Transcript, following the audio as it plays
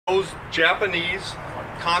Those Japanese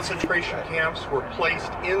concentration camps were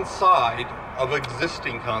placed inside of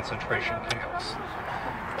existing concentration camps.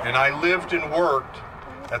 And I lived and worked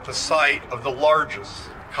at the site of the largest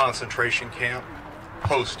concentration camp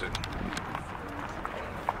posted.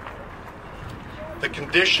 The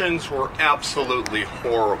conditions were absolutely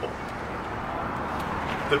horrible.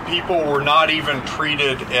 The people were not even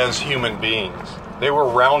treated as human beings. They were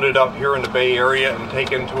rounded up here in the Bay Area and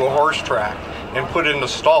taken to a horse track and put into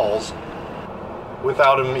stalls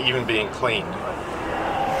without them even being cleaned.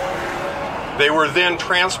 They were then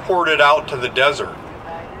transported out to the desert.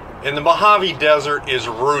 And the Mojave Desert is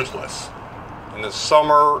ruthless. In the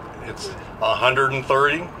summer, it's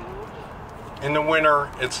 130. In the winter,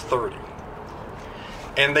 it's 30.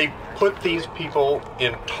 And they put these people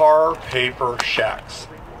in tar paper shacks,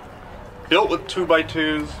 built with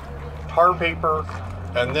 2x2s, tar paper,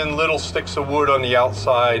 and then little sticks of wood on the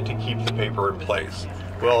outside to keep the paper in place.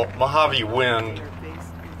 Well, Mojave wind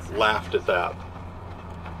laughed at that.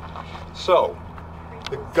 So,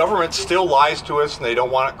 the government still lies to us and they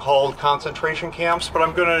don't want it called concentration camps, but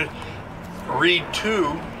I'm going to read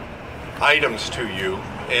two items to you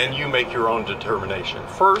and you make your own determination.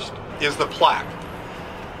 First is the plaque.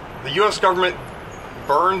 The U.S. government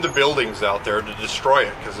burned the buildings out there to destroy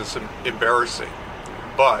it because it's embarrassing.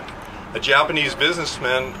 But a Japanese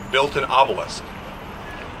businessman built an obelisk.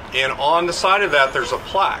 And on the side of that, there's a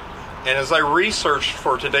plaque. And as I researched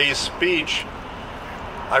for today's speech,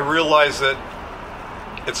 I realized that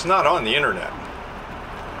it's not on the internet.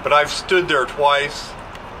 But I've stood there twice,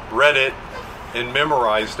 read it, and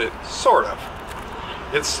memorized it, sort of.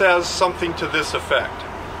 It says something to this effect.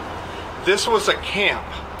 This was a camp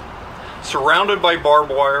surrounded by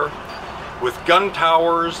barbed wire with gun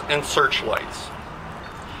towers and searchlights.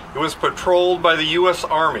 It was patrolled by the U.S.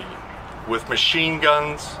 Army with machine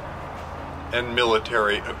guns and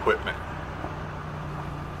military equipment.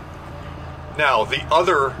 Now, the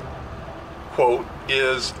other quote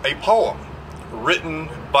is a poem written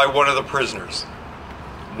by one of the prisoners,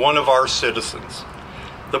 one of our citizens.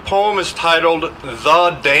 The poem is titled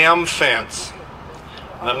 "The Damn Fence."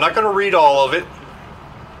 And I'm not going to read all of it,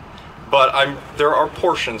 but there are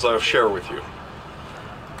portions I'll share with you.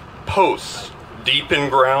 Posts deep in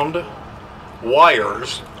ground,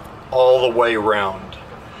 wires all the way round,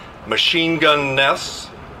 machine gun nests,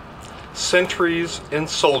 sentries and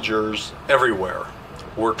soldiers everywhere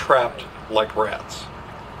were trapped like rats.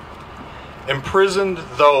 Imprisoned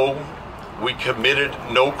though we committed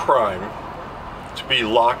no crime, to be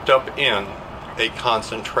locked up in a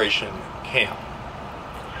concentration camp.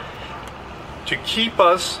 To keep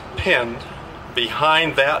us pinned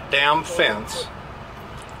behind that damn fence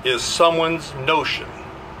is someone's notion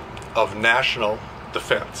of national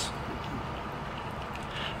defense.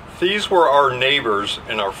 These were our neighbors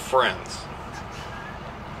and our friends.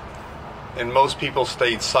 And most people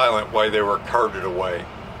stayed silent while they were carted away,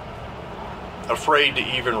 afraid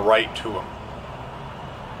to even write to them.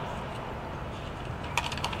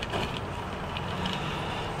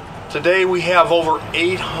 Today we have over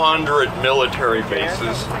 800 military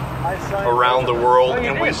bases around the world,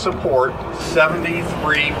 and we support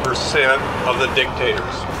 73% of the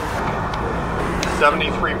dictators.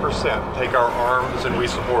 73% take our arms and we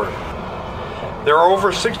support them. There are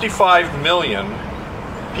over 65 million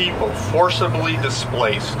people forcibly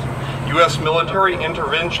displaced. U.S. military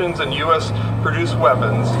interventions and U.S. produced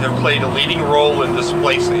weapons have played a leading role in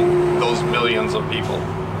displacing those millions of people.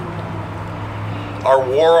 Our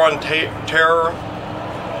war on terror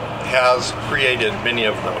has created many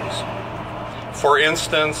of those. For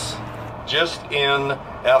instance, just in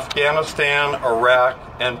Afghanistan, Iraq,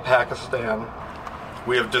 and Pakistan,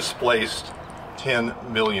 we have displaced 10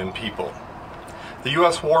 million people. The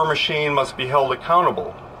U.S. war machine must be held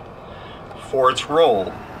accountable for its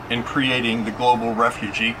role in creating the global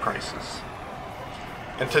refugee crisis.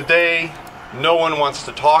 And today, no one wants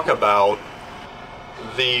to talk about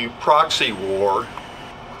the proxy war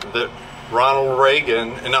that Ronald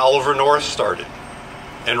Reagan and Oliver North started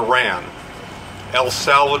and ran, El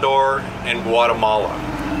Salvador and Guatemala.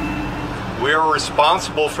 We are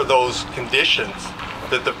responsible for those conditions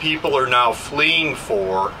that the people are now fleeing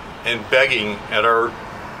for and begging at our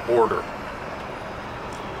border.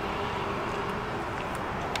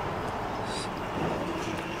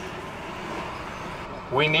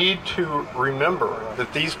 We need to remember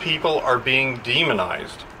that these people are being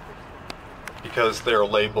demonized because they're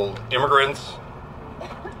labeled immigrants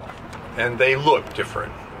and they look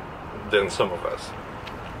different than some of us.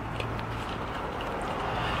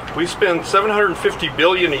 We spend $750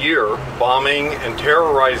 billion a year bombing and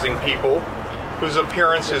terrorizing people whose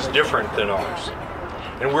appearance is different than ours.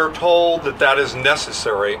 And we're told that that is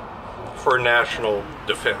necessary for national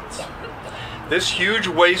defense. This huge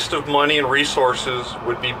waste of money and resources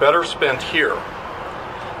would be better spent here.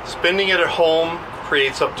 Spending it at home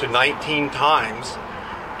creates up to 19 times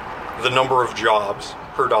the number of jobs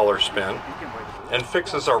per dollar spent and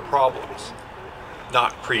fixes our problems,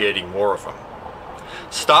 not creating more of them.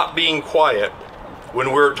 Stop being quiet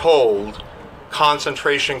when we're told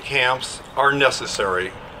concentration camps are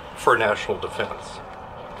necessary for national defense.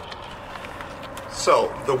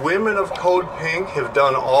 So, the women of Code Pink have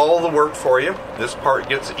done all the work for you. This part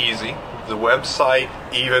gets easy. The website,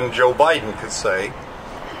 even Joe Biden could say,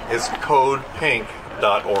 is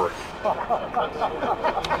codepink.org.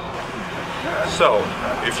 So,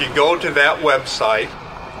 if you go to that website,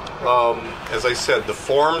 as I said, the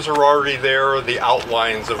forms are already there. The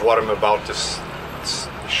outlines of what I'm about to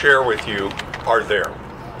share with you are there.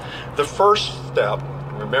 The first step,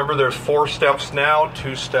 remember there's 4 steps now,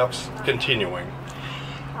 2 steps continuing,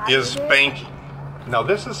 is banking. Now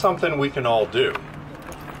this is something we can all do.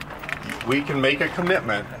 We can make a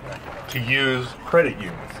commitment to use credit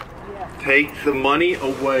unions. Take the money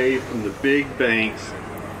away from the big banks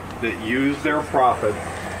that use their profit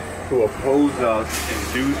to oppose us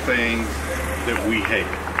and do things that we hate.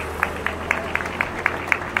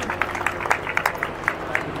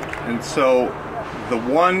 And so the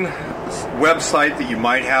one website that you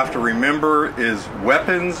might have to remember is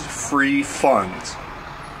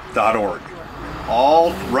weaponsfreefunds.org.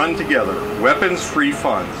 All run together, Weapons Free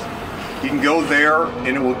Funds. You can go there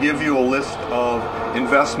and it will give you a list of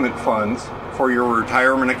investment funds for your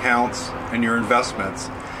retirement accounts and your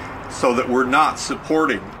investments, so that we're not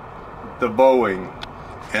supporting the Boeing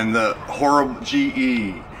and the horrible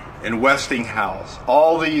GE and Westinghouse,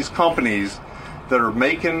 all these companies that are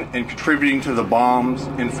making and contributing to the bombs,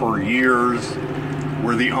 and for years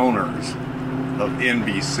were the owners of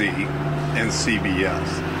NBC and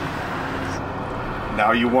CBS.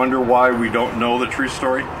 Now you wonder why we don't know the true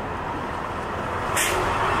story?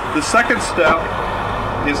 The second step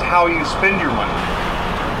is how you spend your money.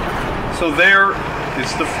 So there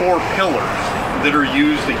is the 4 pillars that are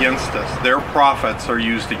used against us. Their profits are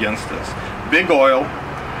used against us. Big oil,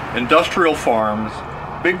 industrial farms,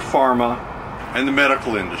 big pharma, and the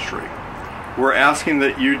medical industry. We're asking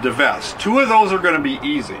that you divest. 2 of those are going to be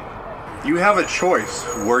easy. You have a choice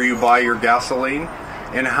where you buy your gasoline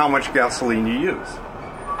and how much gasoline you use.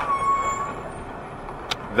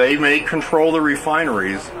 They may control the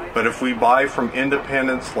refineries, but if we buy from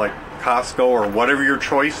independents like Costco or whatever your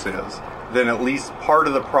choice is, then at least part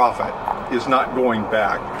of the profit is not going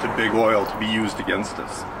back to big oil to be used against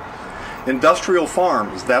us. Industrial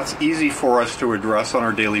farms, that's easy for us to address on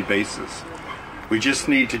our daily basis. We just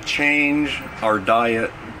need to change our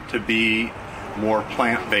diet to be more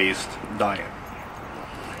plant-based diet.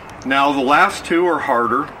 Now the last 2 are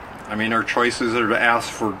harder. I mean, our choices are to ask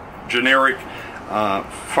for generic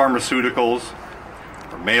pharmaceuticals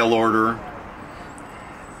or mail order,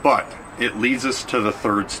 but it leads us to the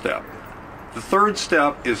 3rd step. The 3rd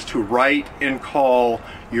step is to write and call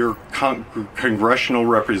your congressional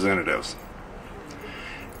representatives.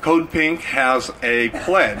 Code Pink has a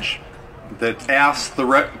pledge that asks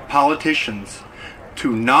the politicians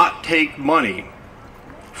to not take money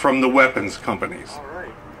from the weapons companies.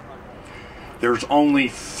 There's only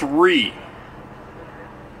 3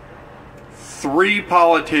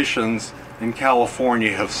 politicians in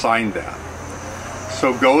California have signed that.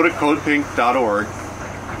 So go to codepink.org,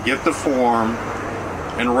 get the form,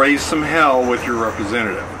 and raise some hell with your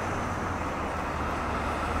representative.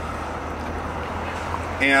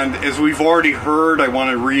 And as we've already heard, I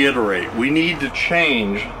want to reiterate, we need to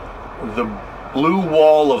change the blue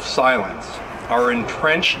wall of silence. Our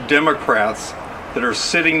entrenched Democrats that are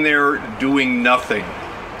sitting there doing nothing.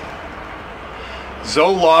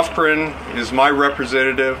 Zoe Lofgren is my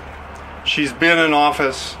representative. She's been in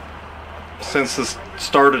office since the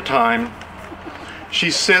start of time.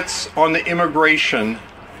 She sits on the immigration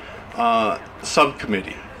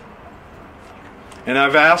subcommittee. And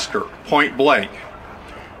I've asked her point blank,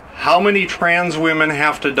 how many trans women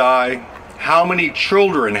have to die? How many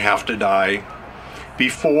children have to die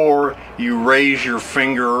before you raise your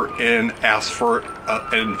finger and ask for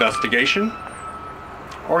an investigation?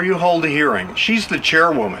 Or you hold a hearing? She's the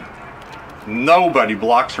chairwoman. Nobody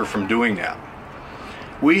blocks her from doing that.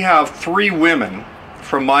 We have 3 women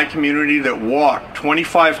from my community that walked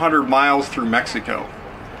 2,500 miles through Mexico.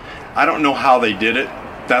 I don't know how they did it.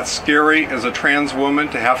 That's scary as a trans woman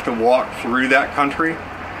to have to walk through that country.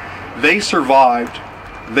 They survived.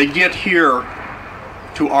 They get here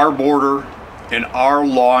to our border and our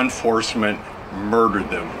law enforcement murdered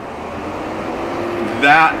them.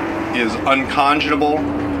 That is unconscionable,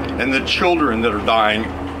 and the children that are dying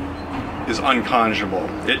is unconscionable.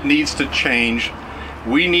 It needs to change.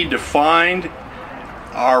 We need to find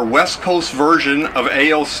our West Coast version of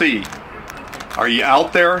AOC. Are you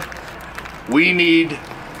out there? We need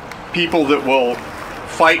people that will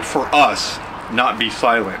fight for us, not be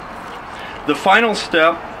silent. The final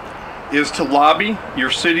step is to lobby your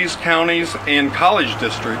cities, counties, and college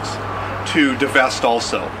districts to divest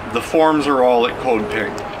also. The forms are all at Code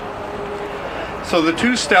Pink. So the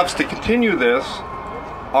 2 steps to continue this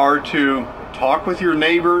are to talk with your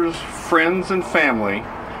neighbors, friends, and family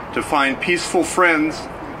to find peaceful friends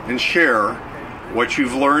and share what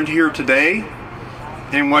you've learned here today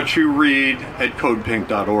and what you read at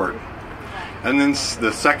codepink.org. And then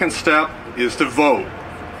the second step is to vote.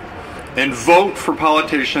 And vote for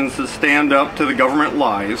politicians that stand up to the government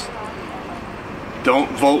lies.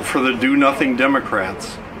 Don't vote for the do-nothing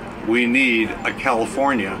Democrats. We need a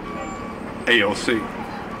California AOC.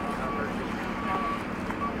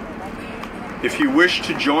 If you wish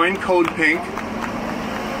to join Code Pink,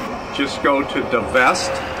 just go to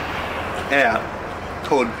divest at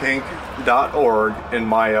codepink.org and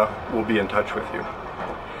Maya will be in touch with you.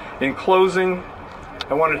 In closing,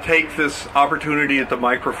 I want to take this opportunity at the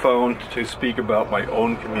microphone to speak about my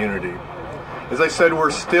own community. As I said,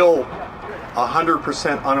 we're still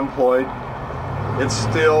 100% unemployed. It's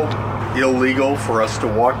still illegal for us to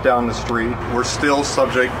walk down the street. We're still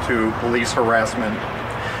subject to police harassment.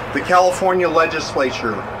 The California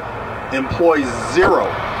legislature employs 0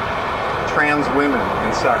 trans women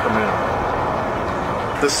in Sacramento.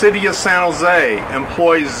 The city of San Jose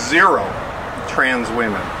employs 0 trans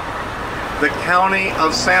women. The county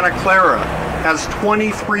of Santa Clara has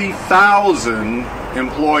 23,000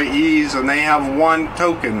 employees and they have 1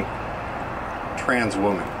 token trans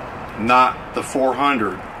woman, not the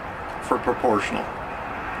 400 for proportional.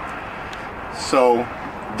 So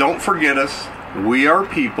don't forget us. We are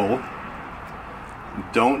people.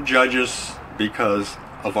 Don't judge us because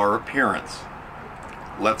of our appearance.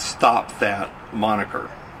 Let's stop that moniker.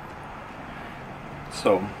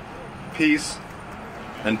 So, peace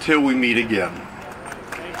until we meet again.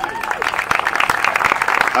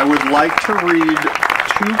 I would like to read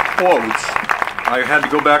 2 quotes. I had to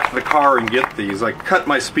go back to the car and get these. I cut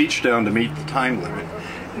my speech down to meet the time limit.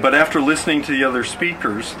 But after listening to the other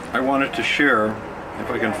speakers, I wanted to share, if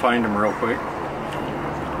I can find them real quick,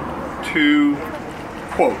 2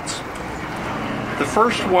 quotes. The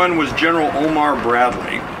first one was General Omar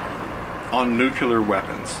Bradley on nuclear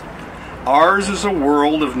weapons. Ours is a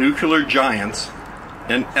world of nuclear giants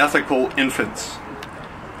and ethical infants.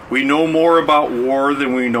 We know more about war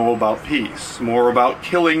than we know about peace, more about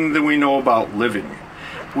killing than we know about living.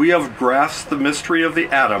 We have grasped the mystery of the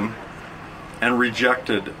atom and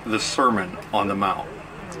rejected the Sermon on the Mount.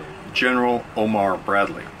 General Omar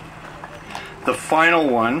Bradley. The final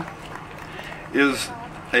one is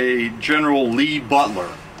a General Lee Butler.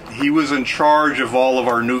 He was in charge of all of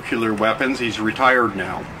our nuclear weapons. He's retired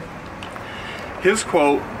now. His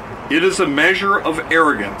quote, "It is a measure of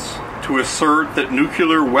arrogance to assert that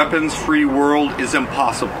nuclear weapons-free world is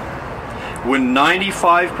impossible, when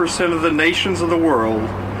 95% of the nations of the world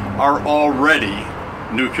are already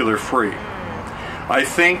nuclear-free. I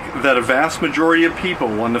think that a vast majority of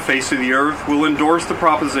people on the face of the earth will endorse the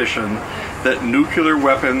proposition that nuclear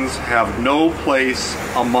weapons have no place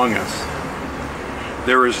among us.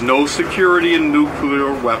 There is no security in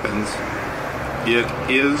nuclear weapons. It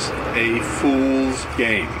is a fool's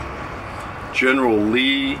game." General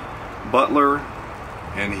Lee Butler,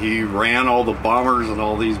 and he ran all the bombers and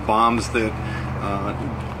all these bombs that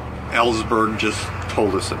Ellsberg just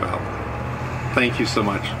told us about. Thank you so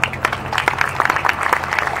much.